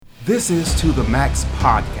This is To The Max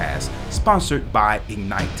podcast, sponsored by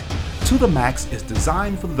Ignite. To The Max is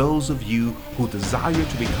designed for those of you who desire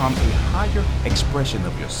to become a higher expression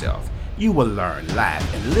of yourself. You will learn,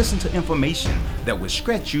 laugh, and listen to information that will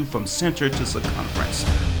stretch you from center to circumference.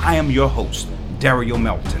 I am your host, Dario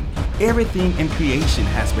Melton. Everything in creation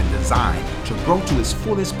has been designed to grow to its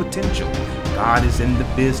fullest potential. God is in the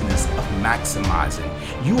business of maximizing.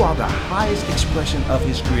 You are the highest expression of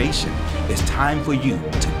His creation. It's time for you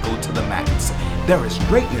to go to the max. There is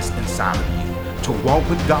greatness inside of you. To walk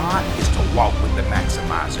with God is to walk with the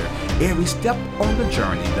maximizer. Every step on the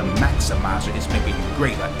journey, the maximizer is making you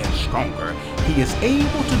greater and stronger. He is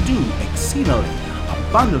able to do exceedingly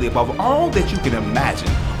abundantly above all that you can imagine,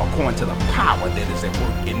 according to the power that is at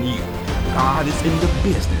work in you. God is in the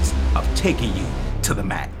business of taking you to the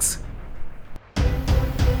max.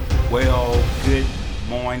 Well, good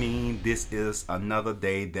morning. This is another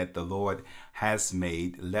day that the Lord has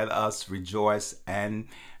made. Let us rejoice and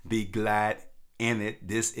be glad in it.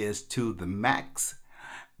 This is To The Max,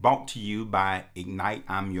 brought to you by Ignite.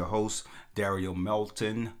 I'm your host, Dario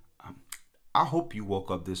Melton. I hope you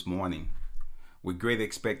woke up this morning with great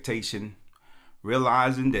expectation,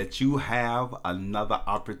 realizing that you have another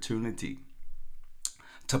opportunity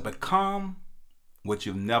to become what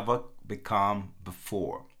you've never become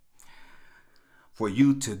before. For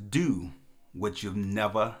you to do what you've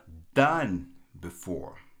never done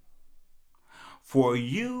before. For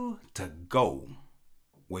you to go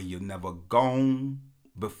where you've never gone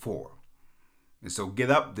before. And so get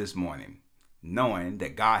up this morning knowing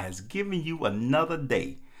that God has given you another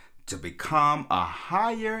day to become a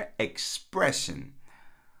higher expression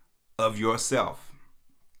of yourself.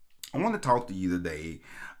 I want to talk to you today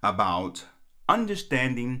about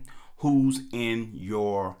understanding who's in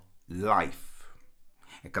your life.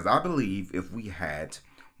 Because I believe if we had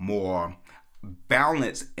more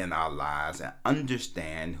balance in our lives and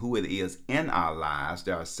understand who it is in our lives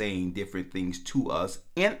that are saying different things to us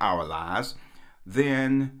in our lives,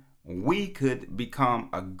 then we could become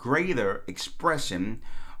a greater expression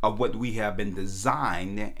of what we have been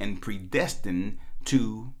designed and predestined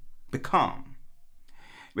to become.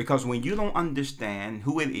 Because when you don't understand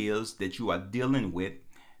who it is that you are dealing with,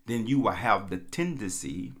 then you will have the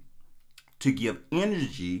tendency to give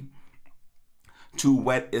energy to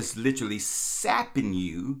what is literally sapping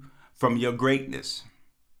you from your greatness.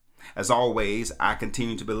 As always, I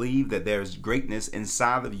continue to believe that there is greatness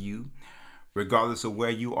inside of you, regardless of where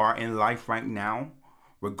you are in life right now,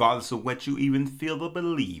 regardless of what you even feel or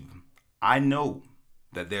believe. I know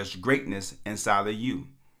that there's greatness inside of you.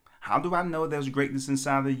 How do I know there's greatness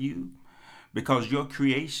inside of you? Because your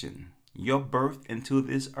creation, your birth into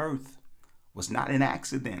this earth was not an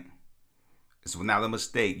accident. It's not a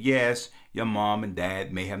mistake. Yes, your mom and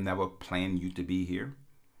dad may have never planned you to be here,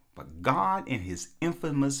 but God in His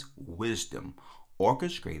infamous wisdom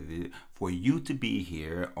orchestrated it for you to be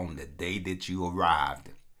here on the day that you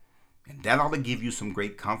arrived. And that ought to give you some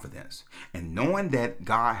great confidence. And knowing that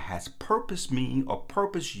God has purposed me or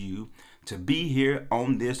purposed you to be here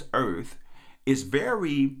on this earth is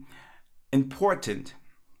very important,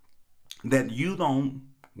 that you don't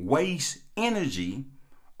waste energy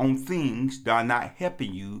on things that are not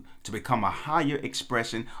helping you to become a higher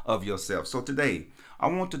expression of yourself. So today, I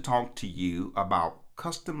want to talk to you about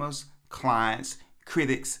customers, clients,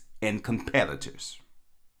 critics, and competitors.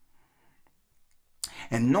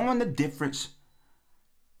 And knowing the difference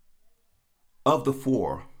of the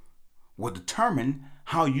four will determine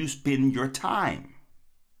how you spend your time.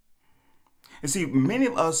 And see, many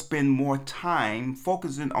of us spend more time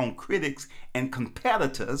focusing on critics and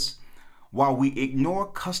competitors while we ignore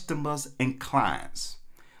customers and clients.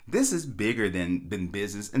 This is bigger than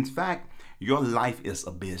business. In fact, your life is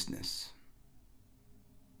a business.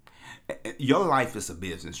 Your life is a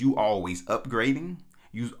business. You always upgrading.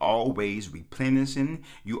 You always replenishing.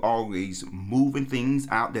 You always moving things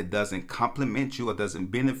out that doesn't complement you or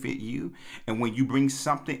doesn't benefit you. And when you bring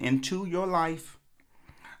something into your life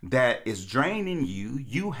that is draining you,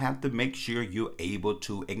 you have to make sure you're able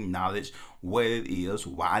to acknowledge what it is,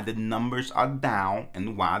 why the numbers are down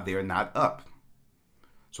and why they're not up.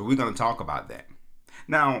 So we're going to talk about that.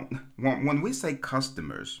 Now, when we say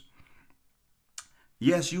customers,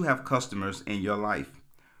 yes, you have customers in your life.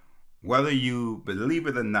 Whether you believe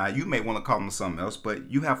it or not, you may want to call them something else, but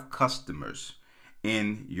you have customers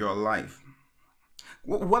in your life.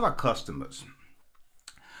 What are customers?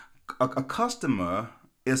 A customer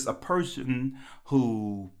is a person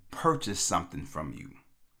who purchased something from you.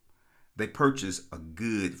 They purchase a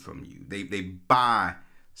good from you. They buy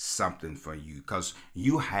something from you because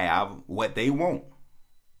you have what they want.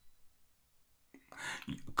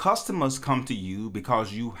 Customers come to you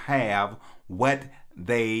because you have what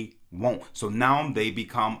they want. So now they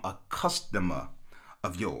become a customer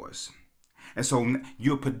of yours. And so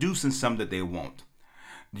you're producing something that they want.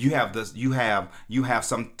 You have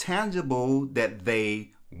some tangible that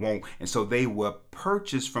they want. And so they will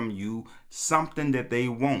purchase from you something that they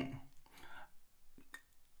want.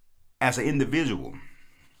 As an individual,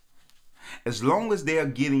 as long as they are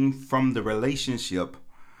getting from the relationship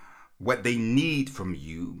what they need from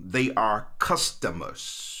you, they are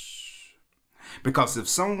customers. Because if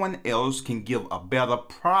someone else can give a better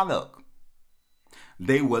product,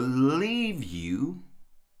 they will leave you.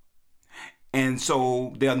 And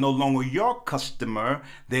so they are no longer your customer,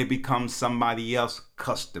 they become somebody else's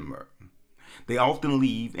customer. They often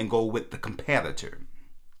leave and go with the competitor.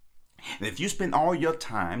 And if you spend all your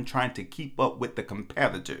time trying to keep up with the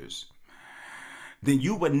competitors, then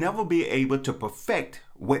you will never be able to perfect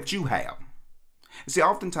what you have. See,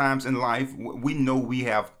 oftentimes in life, we know we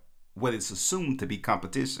have what is assumed to be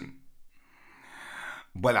competition.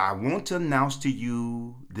 But I want to announce to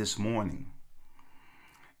you this morning,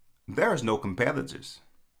 there is no competitors.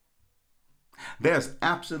 There's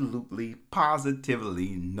absolutely, positively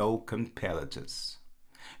no competitors.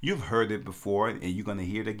 You've heard it before and you're going to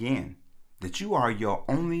hear it again, that you are your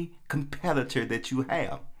only competitor that you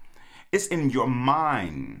have. It's in your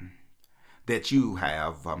mind that you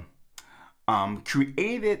have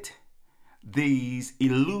created these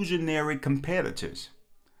illusionary competitors.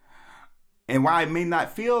 And while it may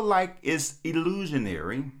not feel like it's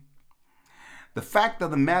illusionary, the fact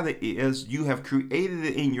of the matter is you have created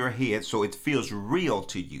it in your head so it feels real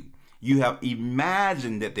to you. You have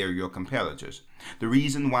imagined that they're your competitors. The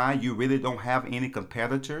reason why you really don't have any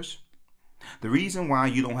competitors,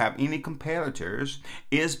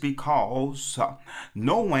 is because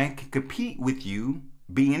no one can compete with you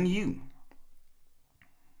being you.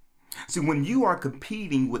 See, when you are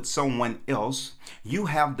competing with someone else, you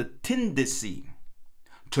have the tendency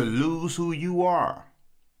to lose who you are.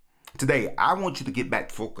 Today, I want you to get back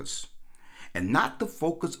focused and not to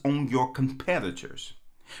focus on your competitors.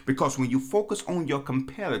 Because when you focus on your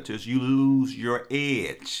competitors, you lose your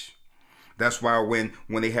edge. That's why when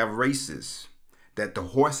they have races, that the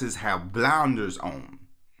horses have blinders on.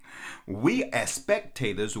 We as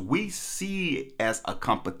spectators, we see it as a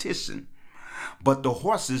competition, but the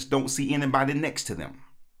horses don't see anybody next to them.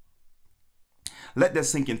 Let that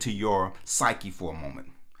sink into your psyche for a moment.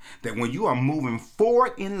 That when you are moving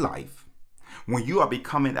forward in life, when you are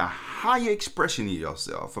becoming a higher expression of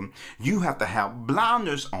yourself, you have to have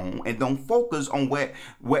blinders on and don't focus on what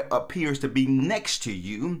appears to be next to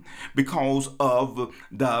you, because of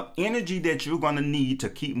the energy that you're going to need to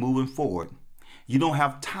keep moving forward. You don't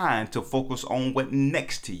have time to focus on what's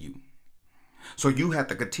next to you. So you have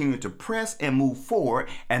to continue to press and move forward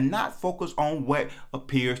and not focus on what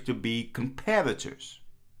appears to be competitors.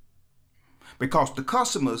 Because the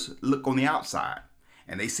customers look on the outside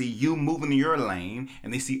and they see you moving in your lane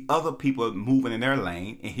and they see other people moving in their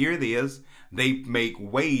lane. And here it is, they make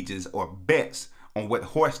wages or bets on what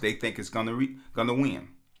horse they think is going to win.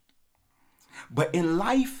 But in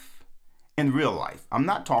life, in real life, I'm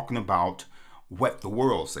not talking about what the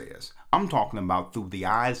world says. I'm talking about through the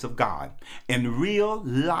eyes of God. In real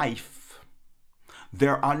life,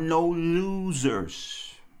 there are no losers.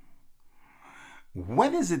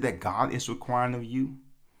 What is it that God is requiring of you?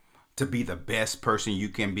 To be the best person you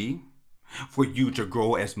can be, for you to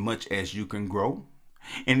grow as much as you can grow.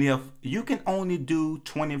 And if you can only do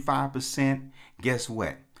 25%, guess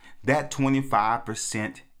what? That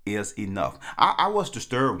 25% is enough. I was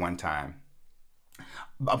disturbed one time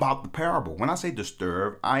about the parable. When I say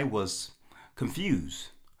disturbed, I was confused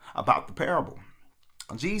about the parable.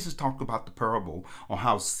 Jesus talked about the parable on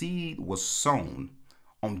how seed was sown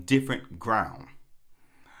on different ground.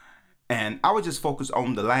 And I would just focus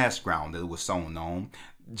on the last ground that it was sown on.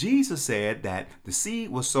 Jesus said that the seed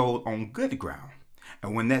was sown on good ground.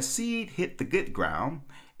 And when that seed hit the good ground,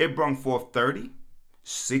 it brought forth 30,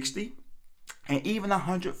 60, and even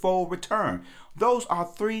 100-fold return. Those are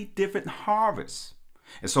 3 different harvests.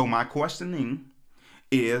 And so my questioning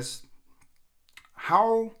is,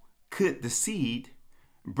 how could the seed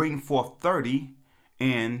bring forth 30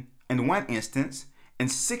 in one instance,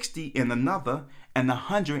 and 60 in another, and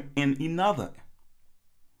 100 in another?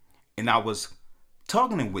 And I was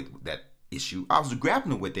tugging with that issue. I was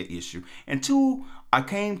grappling with that issue until I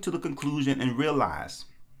came to the conclusion and realized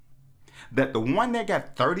that the one that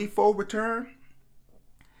got 30-fold return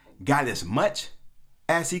got as much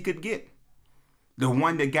as he could get. The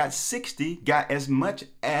one that got 60 got as much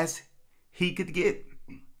as he could get.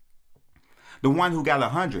 The one who got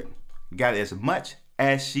 100 got as much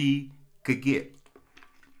as she could get.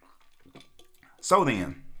 So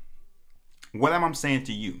then, what am I saying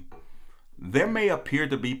to you? There may appear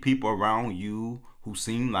to be people around you who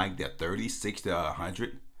seem like they're 30, 60, or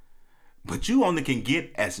 100, but you only can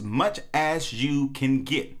get as much as you can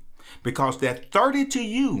get, because that 30 to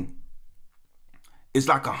you is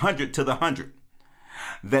like 100 to the 100.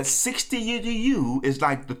 That 60 to you is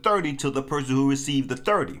like the 30 to the person who received the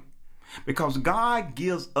 30. Because God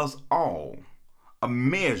gives us all a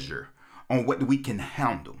measure on what we can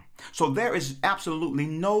handle. So there is absolutely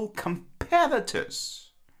no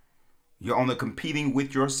competitors. You're only competing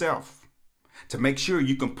with yourself to make sure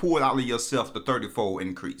you can pull out of yourself the 30-fold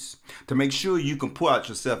increase. To make sure you can pull out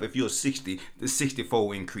yourself, if you're 60, the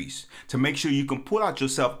 60-fold increase. To make sure you can pull out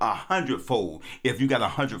yourself 100-fold if you got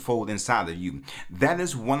 100-fold inside of you. That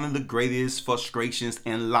is one of the greatest frustrations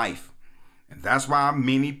in life. And that's why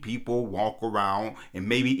many people walk around, and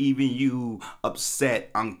maybe even you,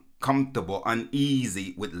 upset, uncomfortable,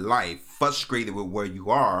 uneasy with life, frustrated with where you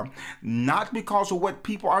are, not because of what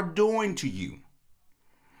people are doing to you,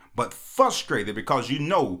 but frustrated because you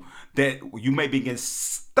know that you may be getting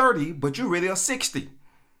 30, but you really are 60.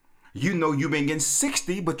 You know you've been getting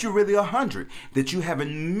 60, but you're really 100. That you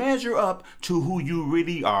haven't measured up to who you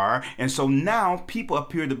really are. And so now people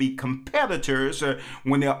appear to be competitors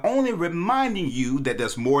when they're only reminding you that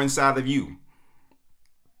there's more inside of you.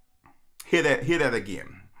 Hear that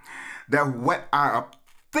again. That what I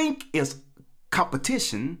think is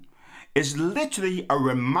competition is literally a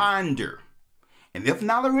reminder. And if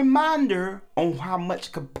not a reminder on how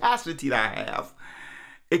much capacity I have,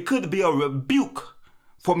 it could be a rebuke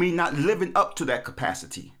for me not living up to that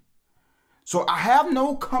capacity. So I have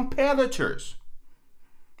no competitors.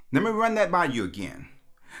 Let me run that by you again.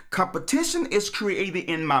 Competition is created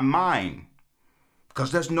in my mind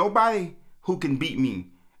because there's nobody who can beat me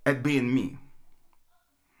at being me.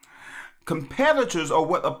 Competitors, or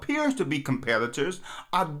what appears to be competitors,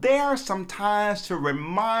 are there sometimes to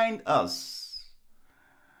remind us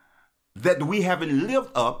that we haven't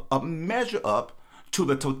lived up or measured up to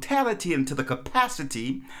the totality and to the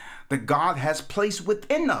capacity that God has placed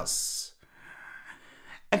within us.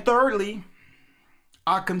 And thirdly,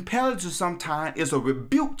 our competitor sometimes is a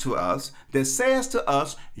rebuke to us that says to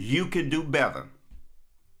us, you can do better.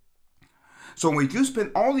 So when you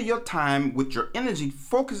spend all of your time with your energy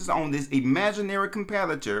focusing on this imaginary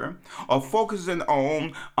competitor, or focusing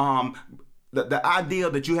on the idea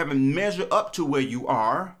that you haven't measured up to where you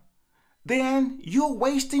are, then you're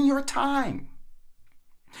wasting your time.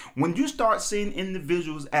 When you start seeing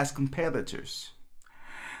individuals as competitors,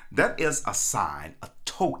 that is a sign, a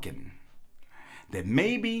token, that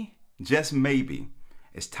maybe, just maybe,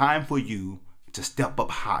 it's time for you to step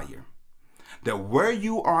up higher. That where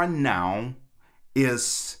you are now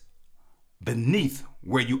is beneath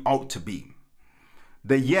where you ought to be.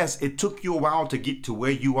 That yes, it took you a while to get to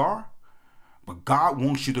where you are, but God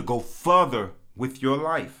wants you to go further with your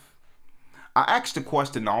life. I ask the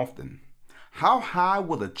question often, how high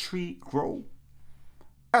will a tree grow?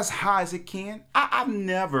 As high as it can. I've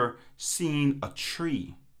never seen a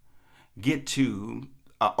tree get to,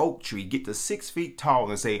 an oak tree, get to 6 feet tall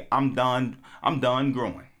and say, I'm done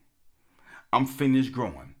growing. I'm finished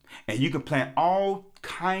growing. And you can plant all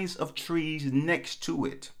kinds of trees next to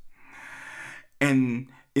it. And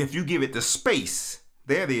if you give it the space,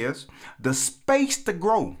 there it is, the space to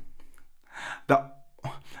grow,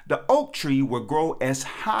 the oak tree will grow as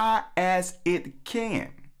high as it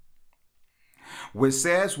can. Which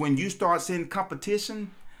says when you start seeing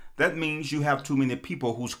competition, that means you have too many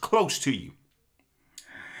people who's close to you.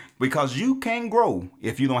 Because you can't grow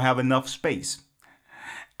if you don't have enough space.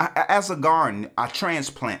 As a garden, I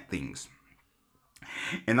transplant things.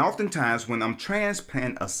 And oftentimes when I'm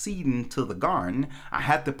transplanting a seed into the garden, I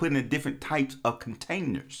have to put in different types of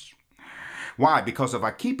containers. Why? Because if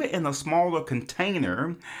I keep it in a smaller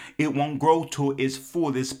container, it won't grow to its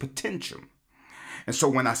fullest potential. And so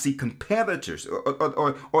when I see competitors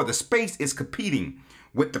or the space is competing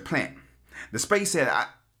with the plant, the space said,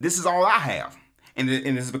 this is all I have. And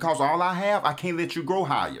it's because all I have, I can't let you grow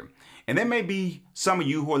higher. And there may be some of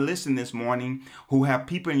you who are listening this morning who have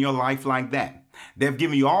people in your life like that. They've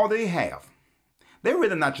given you all they have. They're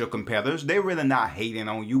really not your competitors. They're really not hating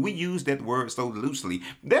on you. We use that word so loosely.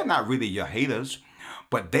 They're not really your haters,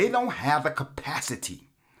 but they don't have the capacity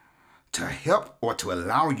to help or to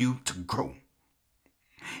allow you to grow.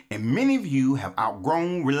 And many of you have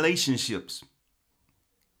outgrown relationships.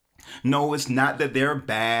 No, it's not that they're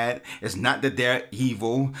bad. It's not that they're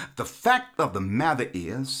evil. The fact of the matter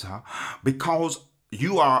is, because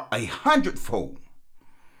you are 100-fold,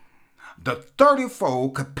 The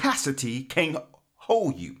 30-fold capacity can't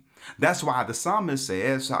hold you. That's why the psalmist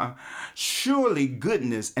says, surely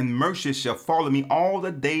goodness and mercy shall follow me all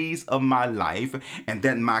the days of my life, and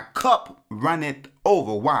that my cup runneth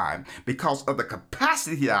over. Why? Because of the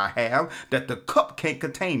capacity I have, that the cup can't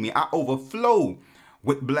contain me. I overflow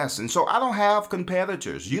with blessings. So I don't have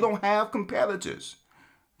competitors. You don't have competitors.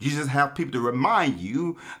 You just have people to remind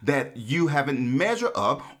you that you haven't measured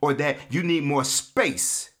up or that you need more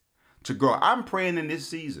space to grow. I'm praying in this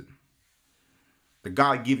season that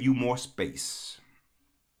God give you more space.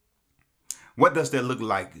 What does that look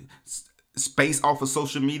like? Space off of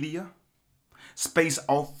social media? Space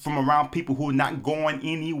off from around people who are not going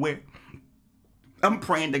anywhere? I'm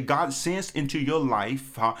praying that God sends into your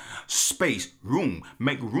life space, room,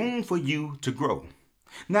 make room for you to grow.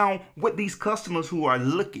 Now, with these customers who are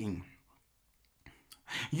looking,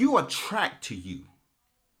 you attract to you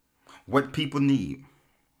what people need.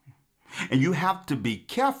 And you have to be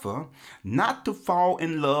careful not to fall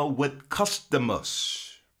in love with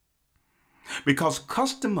customers, because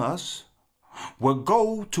customers will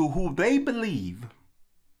go to who they believe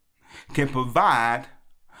can provide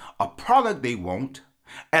a product they want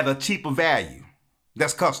at a cheaper value.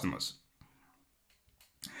 That's customers.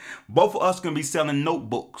 Both of us can be selling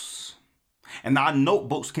notebooks, and our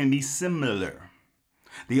notebooks can be similar.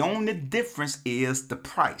 The only difference is the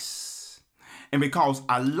price. And because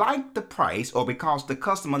I like the price, or because the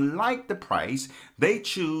customer like the price, they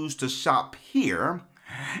choose to shop here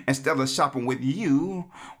instead of shopping with you.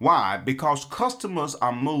 Why? Because customers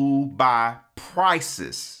are moved by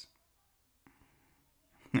prices.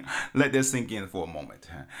 Let that sink in for a moment.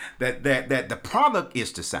 That the product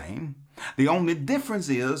is the same. The only difference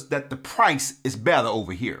is that the price is better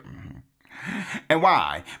over here. And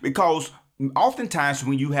why? Because oftentimes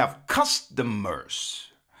when you have customers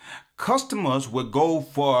will go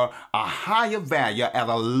for a higher value at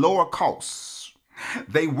a lower cost.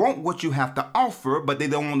 They want what you have to offer, but they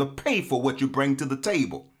don't want to pay for what you bring to the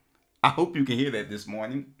table. I hope you can hear that this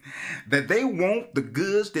morning. That they want the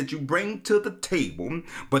goods that you bring to the table,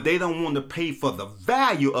 but they don't want to pay for the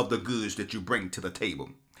value of the goods that you bring to the table.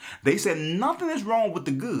 They said nothing is wrong with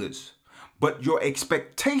the goods, but your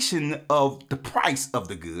expectation of the price of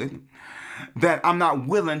the good, that I'm not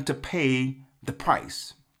willing to pay the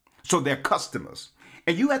price. So they're customers.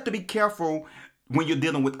 And you have to be careful when you're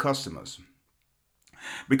dealing with customers,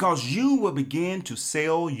 because you will begin to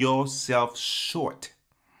sell yourself short.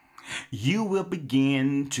 You will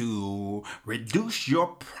begin to reduce your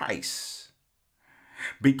price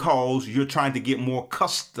because you're trying to get more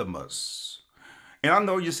customers. And I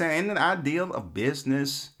know you're saying, the ideal of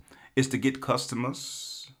business is to get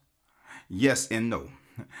customers. Yes and no.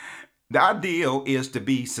 The ideal is to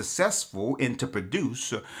be successful and to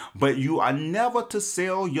produce, but you are never to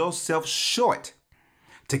sell yourself short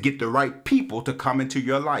to get the right people to come into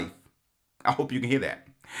your life. I hope you can hear that.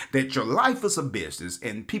 That your life is a business,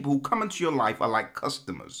 and people who come into your life are like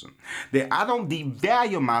customers. That I don't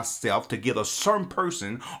devalue myself to get a certain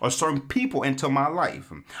person or certain people into my life.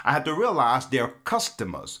 I have to realize they're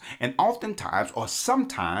customers, and oftentimes or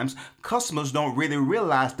sometimes customers don't really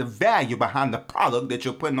realize the value behind the product that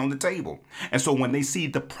you're putting on the table. And so when they see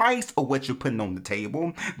the price of what you're putting on the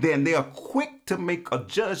table, then they are quick to make a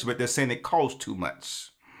judgment. They're saying it costs too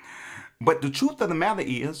much. But the truth of the matter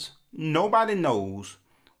is, nobody knows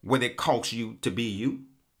what it costs you to be you.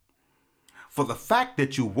 For the fact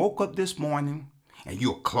that you woke up this morning and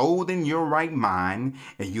you're clothed in your right mind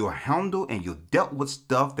and you're handled and you dealt with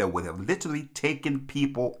stuff that would have literally taken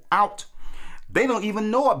people out, they don't even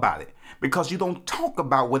know about it because you don't talk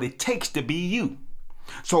about what it takes to be you.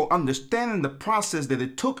 So understanding the process that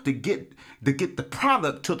it took to get the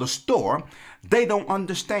product to the store, they don't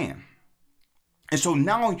understand. And so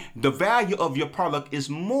now the value of your product is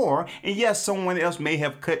more. And yes, someone else may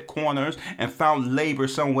have cut corners and found labor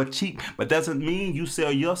somewhat cheap, but doesn't mean you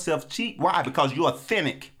sell yourself cheap. Why? Because you're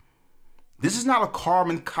authentic. This is not a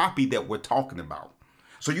carbon copy that we're talking about.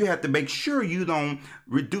 So you have to make sure you don't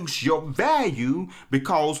reduce your value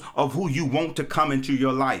because of who you want to come into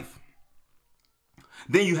your life.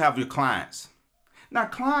 Then you have your clients. Now,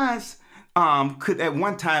 clients could at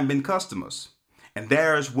one time been customers. And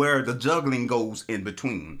there's where the juggling goes in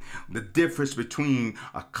between. The difference between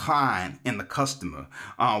a client and the customer.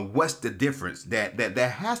 What's the difference? That there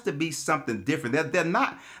has to be something different. They're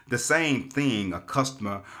not the same thing, a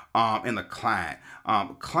customer and a client.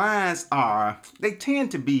 Clients they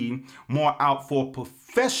tend to be more out for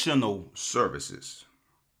professional services.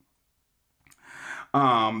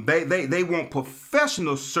 They want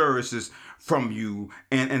professional services from you,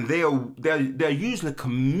 and they're usually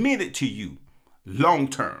committed to you long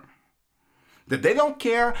term. That they don't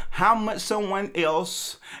care how much someone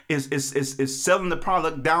else is selling the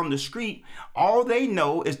product down the street. All they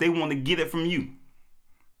know is they want to get it from you.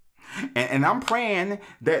 And I'm praying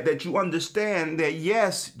that you understand that,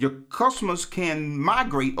 yes, your customers can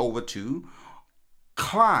migrate over to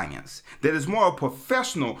clients. That is more a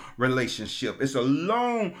professional relationship. It's a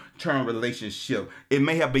long-term relationship. It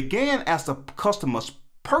may have began as a customer's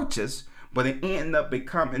purchase, but it ended up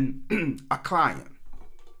becoming a client.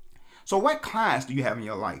 So what clients do you have in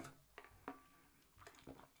your life?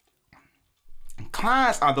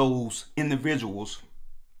 Clients are those individuals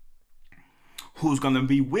who's going to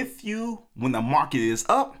be with you when the market is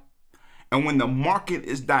up and when the market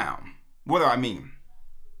is down. What do I mean?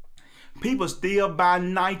 People still buy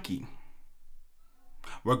Nike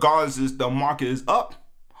regardless if the market is up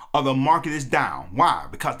or the market is down. Why?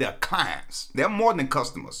 Because they're clients. They're more than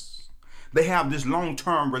customers. They have this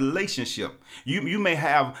long-term relationship. You may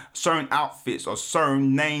have certain outfits or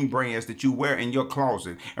certain name brands that you wear in your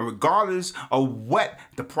closet. And regardless of what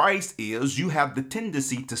the price is, you have the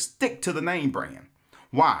tendency to stick to the name brand.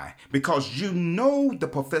 Why? Because you know the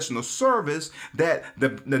professional service that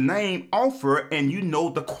the name offer, and you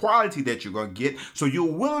know the quality that you're going to get. So you're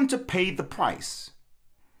willing to pay the price.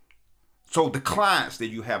 So the clients that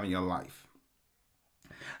you have in your life,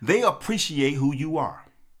 they appreciate who you are.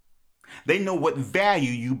 They know what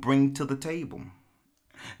value you bring to the table.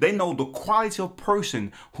 They know the quality of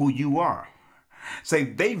person who you are. Say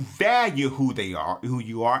they value who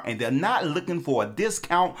you are, and they're not looking for a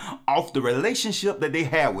discount off the relationship that they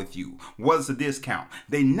have with you. What's the discount?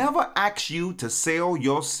 They never ask you to sell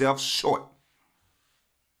yourself short.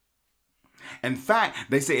 In fact,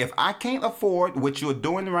 they say, if I can't afford what you're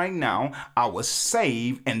doing right now, I will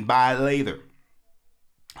save and buy later.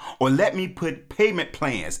 Or let me put payment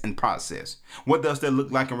plans in process. What does that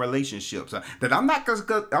look like in relationships? That I'm not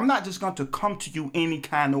just going to come to you any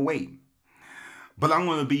kind of way, but I'm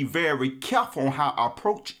going to be very careful on how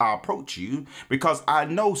I approach you, because I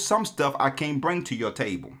know some stuff I can't bring to your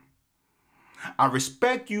table. I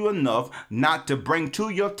respect you enough not to bring to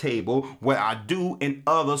your table what I do in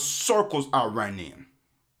other circles I run in.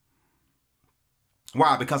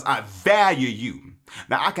 Why? Because I value you.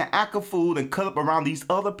 Now, I can act a fool and cut up around these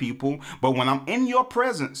other people, but when I'm in your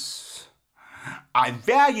presence, I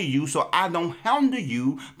value you, so I don't handle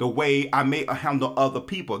you the way I may handle other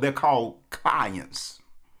people. They're called clients.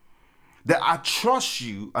 That I trust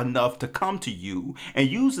you enough to come to you, and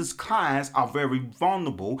use as clients are very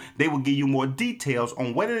vulnerable. They will give you more details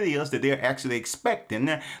on what it is that they're actually expecting.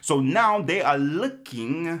 So now they are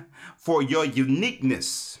looking for your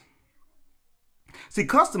uniqueness. See,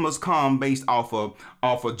 customers come based off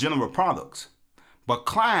of general products, but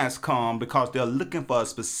clients come because they're looking for a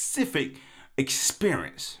specific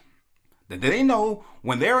experience. That they know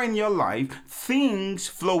when they're in your life, things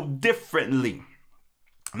flow differently.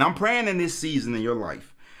 And I'm praying in this season in your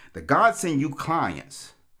life that God send you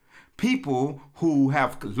clients, people who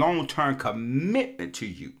have long-term commitment to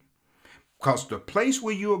you. Because the place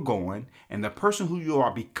where you are going and the person who you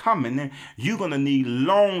are becoming, you're going to need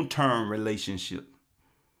long-term relationship.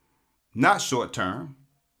 Not short-term.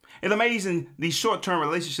 It's amazing, these short-term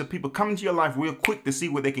relationship people come into your life real quick to see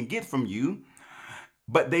what they can get from you,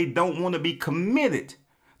 but they don't want to be committed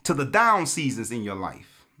to the down seasons in your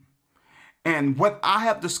life. And what I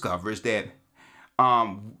have discovered is that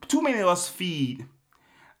too many of us feed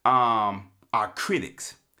our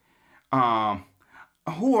critics. Who are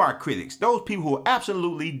our critics? Those people who are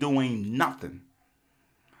absolutely doing nothing.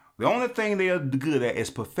 The only thing they are good at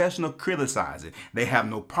is professional criticizing. They have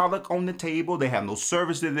no product on the table. They have no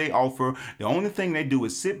service that they offer. The only thing they do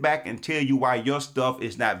is sit back and tell you why your stuff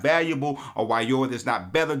is not valuable or why yours is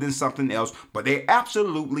not better than something else. But they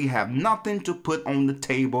absolutely have nothing to put on the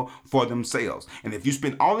table for themselves. And if you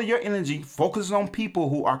spend all of your energy focusing on people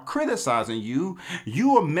who are criticizing you, you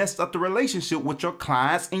will mess up the relationship with your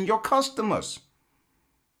clients and your customers.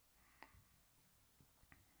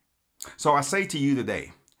 So I say to you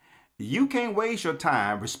today, you can't waste your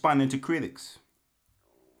time responding to critics.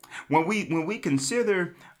 When we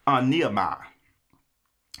consider Nehemiah,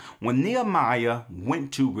 when Nehemiah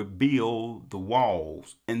went to rebuild the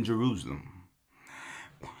walls in Jerusalem,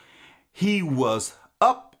 he was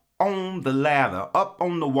up on the ladder, up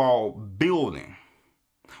on the wall building,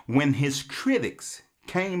 when his critics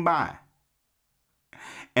came by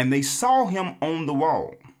and they saw him on the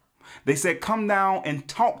wall. They said, "Come down and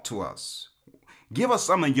talk to us. Give us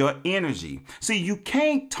some of your energy." See, you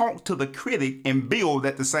can't talk to the critic and build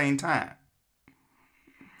at the same time.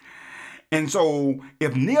 And so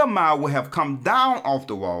if Nehemiah would have come down off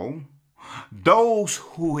the wall, Those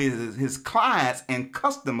who his clients and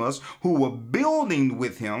customers who were building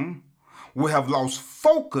with him will have lost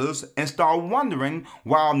focus and start wondering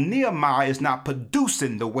why Nehemiah is not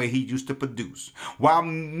producing the way he used to produce, while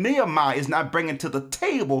Nehemiah is not bringing to the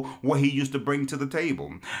table what he used to bring to the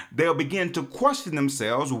table. They'll begin to question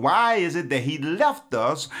themselves, why is it that he left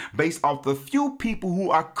us based off the few people who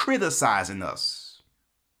are criticizing us?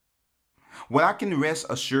 What I can rest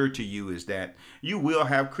assured to you is that you will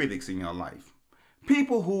have critics in your life.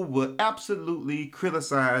 People who will absolutely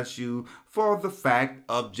criticize you for the fact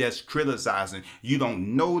of just criticizing. You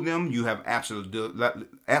don't know them. You have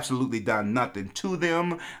absolutely done nothing to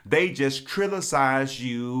them. They just criticize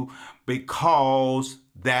you because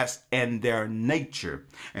that's in their nature.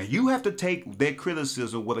 And you have to take their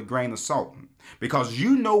criticism with a grain of salt, because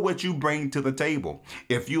you know what you bring to the table.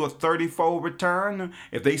 If you're a 30-fold return,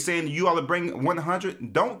 if they saying you ought to bring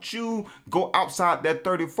 100, don't you go outside that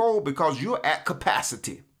 30-fold because you're at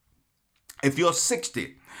capacity. If you're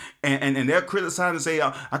 60 and they're criticizing and say,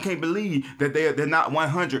 I can't believe that they're not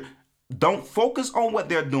 100, don't focus on what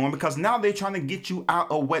they're doing, because now they're trying to get you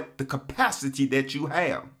out of what the capacity that you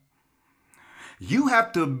have. You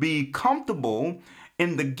have to be comfortable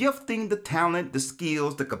in the gifting, the talent, the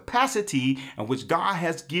skills, the capacity in which God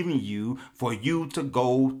has given you for you to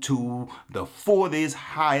go to the fullest,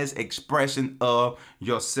 highest expression of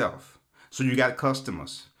yourself. So you got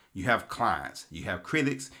customers, you have clients, you have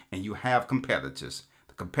critics, and you have competitors.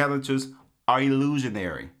 The competitors are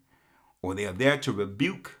illusionary, or they are there to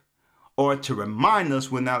rebuke or to remind us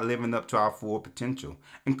we're not living up to our full potential.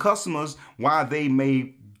 And customers, while they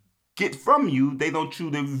may get from you, they don't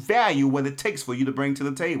truly value what it takes for you to bring to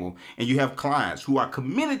the table. And you have clients who are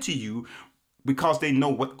committed to you because they know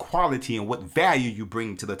what quality and what value you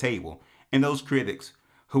bring to the table. And those critics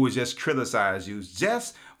who will just criticize you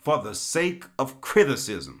just for the sake of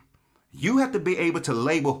criticism. You have to be able to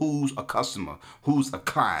label who's a customer, who's a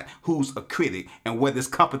client, who's a critic, and where this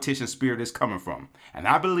competition spirit is coming from. And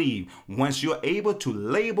I believe once you're able to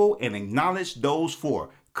label and acknowledge those four,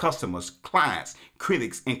 customers, clients,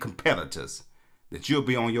 critics, and competitors, that you'll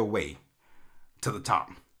be on your way to the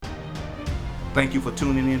top. Thank you for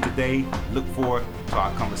tuning in today. Look forward to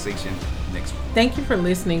our conversation next week. Thank you for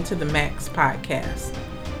listening to the Max Podcast.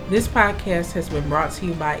 This podcast has been brought to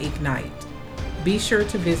you by Ignite. Be sure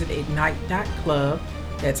to visit ignite.club,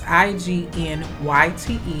 that's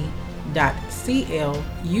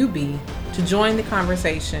IGNYTE.CLUB, to join the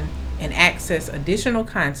conversation and access additional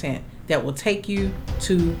content that will take you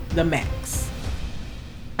to the max.